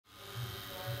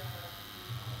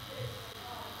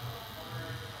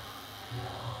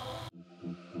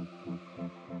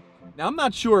Now, I'm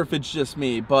not sure if it's just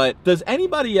me, but does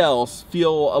anybody else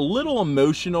feel a little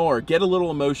emotional or get a little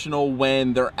emotional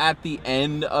when they're at the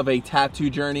end of a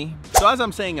tattoo journey? So as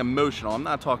I'm saying emotional, I'm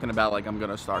not talking about like I'm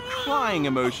gonna start crying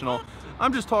emotional.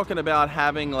 I'm just talking about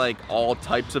having like all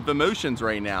types of emotions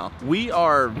right now. We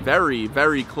are very,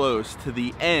 very close to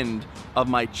the end of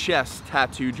my chest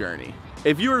tattoo journey.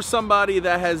 If you are somebody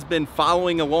that has been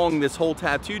following along this whole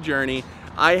tattoo journey,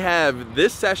 I have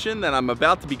this session that I'm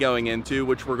about to be going into,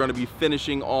 which we're going to be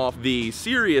finishing off the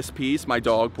serious piece, my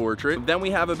dog portrait. Then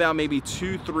we have about maybe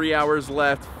 2-3 hours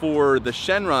left for the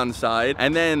Shenron side,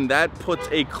 and then that puts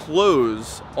a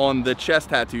close on the chest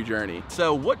tattoo journey.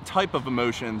 So what type of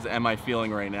emotions am I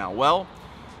feeling right now? Well,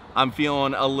 I'm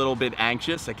feeling a little bit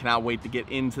anxious. I cannot wait to get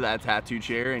into that tattoo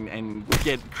chair and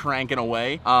get cranking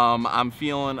away. I'm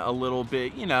feeling a little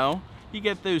bit, you know, you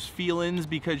get those feelings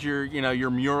because you're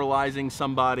muralizing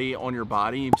somebody on your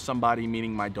body, somebody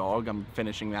meaning my dog. I'm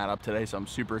finishing that up today, so I'm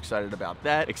super excited about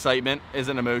that. Excitement is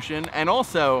an emotion. And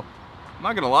also, I'm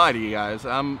not gonna lie to you guys,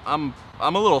 I'm a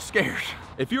little scared.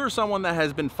 If you're someone that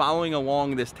has been following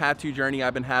along this tattoo journey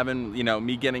I've been having, you know,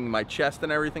 me getting my chest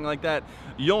and everything like that,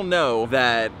 you'll know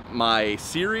that my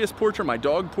serious portrait, my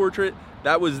dog portrait,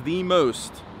 that was the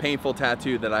most painful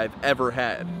tattoo that I've ever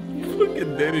had.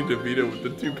 Fucking Danny DeVito with the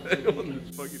toupee on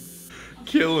is fucking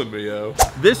killing me, yo.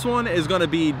 This one is gonna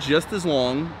be just as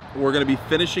long. We're gonna be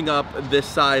finishing up this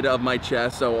side of my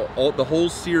chest, so the whole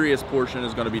serious portion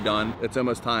is gonna be done. It's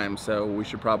almost time, so we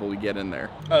should probably get in there.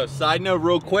 Oh, side note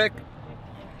real quick,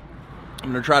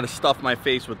 I'm gonna try to stuff my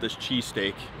face with this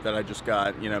cheesesteak that I just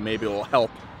got. You know, maybe it'll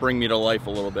help bring me to life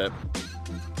a little bit.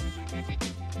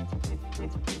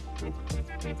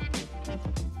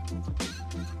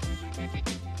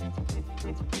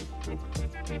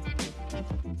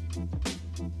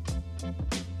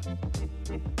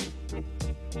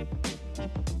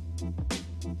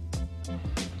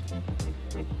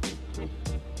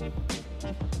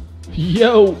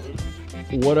 Yo,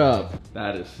 what up?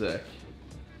 That is sick.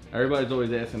 Everybody's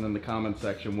always asking in the comment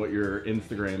section what your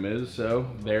Instagram is, so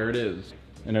there it is.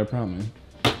 And no problem,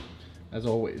 man. As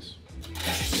always. You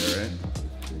all right?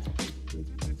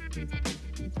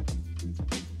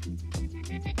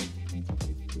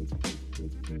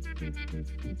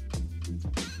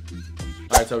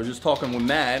 All right, so I was just talking with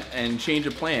Matt and change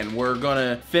of plan. We're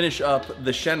gonna finish up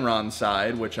the Shenron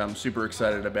side, which I'm super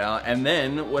excited about, and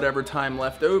then whatever time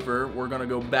left over, we're gonna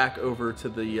go back over to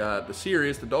the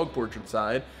serious, the dog portrait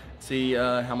side, see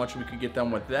how much we could get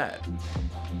done with that.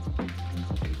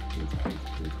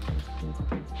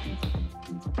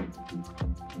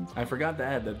 I forgot to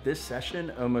add that this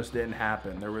session almost didn't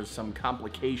happen. There was some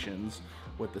complications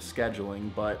with the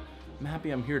scheduling, but I'm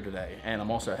happy I'm here today, and I'm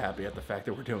also happy at the fact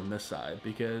that we're doing this side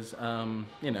because,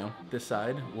 you know, this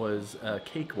side was a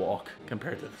cakewalk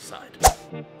compared to this side.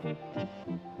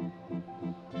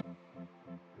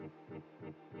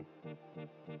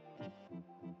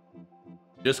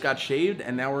 Just got shaved,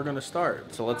 and now we're gonna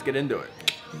start, so let's get into it.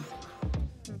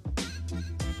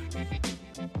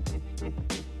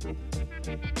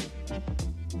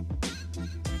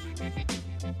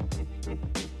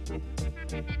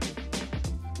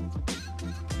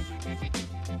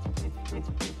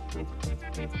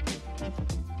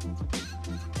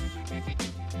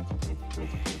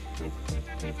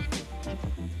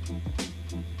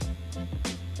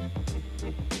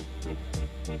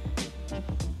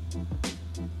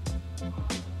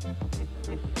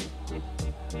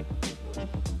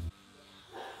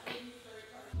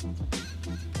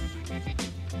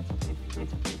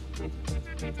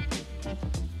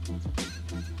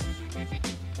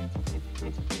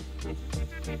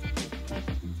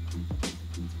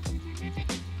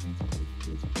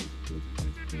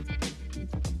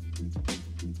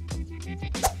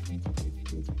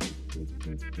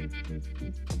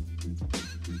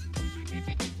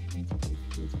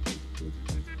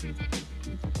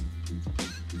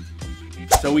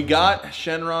 So we got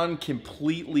Shenron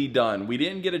completely done. We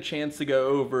didn't get a chance to go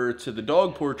over to the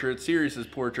dog portrait, Sirius's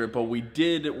portrait, but we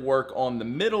did work on the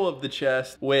middle of the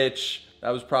chest, which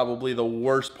that was probably the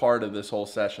worst part of this whole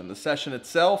session. The session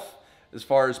itself, as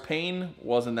far as pain,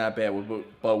 wasn't that bad,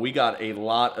 but we got a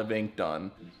lot of ink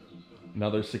done.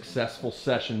 Another successful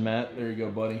session, Matt. There you go,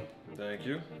 buddy. Thank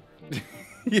you.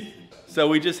 So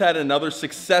we just had another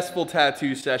successful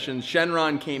tattoo session.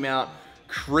 Shenron came out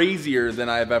crazier than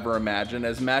I've ever imagined.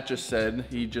 As Matt just said,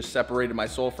 he just separated my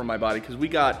soul from my body because we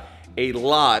got a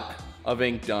lot of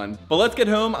ink done. But let's get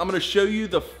home. I'm gonna show you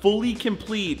the fully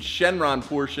complete Shenron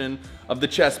portion of the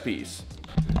chest piece.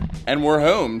 And we're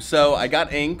home. So I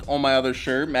got ink on my other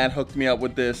shirt. Matt hooked me up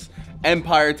with this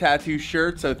Empire tattoo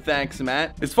shirt, so thanks,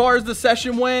 Matt. As far as the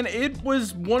session went, it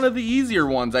was one of the easier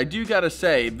ones, I do gotta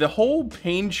say. The whole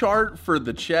pain chart for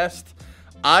the chest,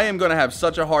 I am gonna have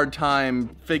such a hard time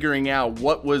figuring out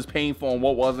what was painful and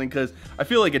what wasn't, because I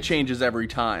feel like it changes every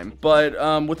time.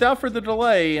 But without further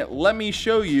delay, let me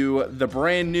show you the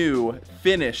brand new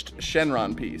finished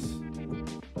Shenron piece.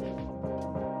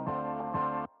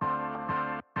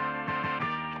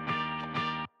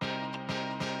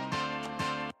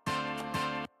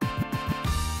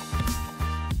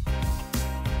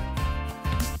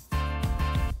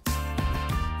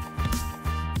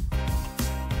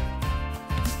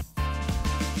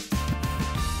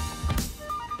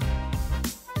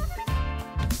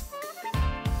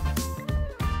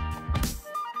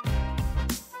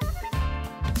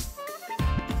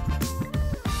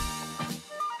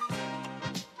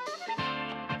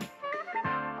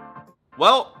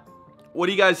 Well, what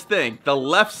do you guys think? The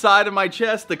left side of my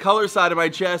chest, the color side of my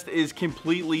chest is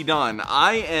completely done.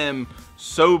 I am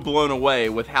so blown away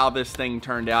with how this thing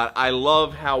turned out. I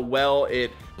love how well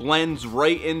it blends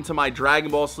right into my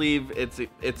Dragon Ball sleeve.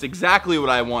 It's exactly what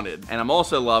I wanted. And I'm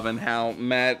also loving how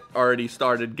Matt already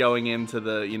started going into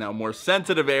the, you know, more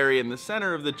sensitive area in the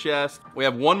center of the chest. We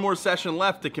have one more session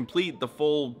left to complete the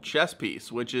full chest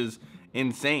piece, which is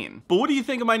insane. But what do you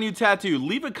think of my new tattoo?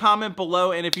 Leave a comment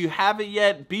below, and if you haven't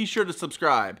yet, be sure to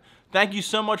subscribe. Thank you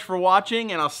so much for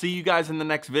watching, and I'll see you guys in the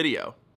next video.